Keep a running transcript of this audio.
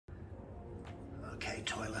Okay,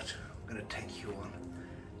 toilet, I'm going to take you on.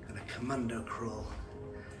 I'm going to commando crawl.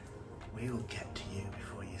 We'll get to you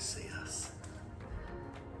before you see us.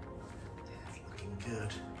 It's looking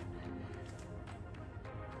good.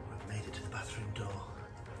 We've made it to the bathroom door.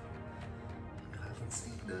 You haven't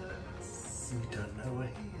seen us. You don't know we're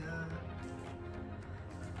here.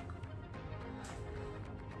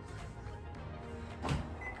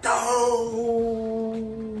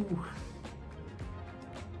 Oh!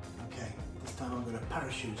 Okay, this time I'm going to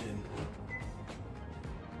parachute in.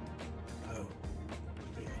 Oh,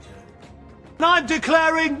 beat me to it. And I'm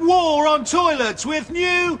declaring war on toilets with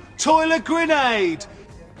new toilet grenade.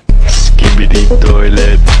 Skibbity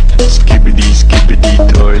toilet, skibbity skibbity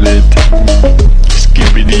toilet,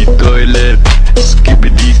 skibbity toilet,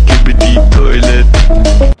 skibbity skibbity toilet.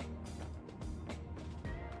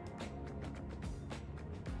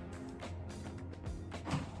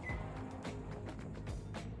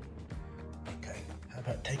 Okay, how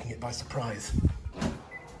about taking it by surprise?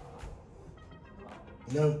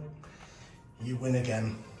 No, you win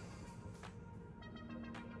again.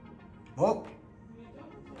 What?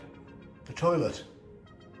 The toilet.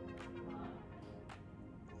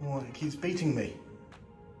 What, it keeps beating me.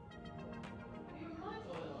 What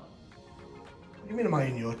do you mean am I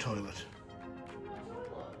in your toilet?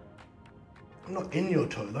 I'm not in your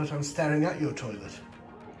toilet, I'm staring at your toilet.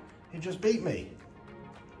 You just beat me.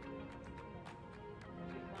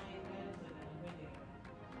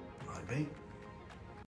 Might be.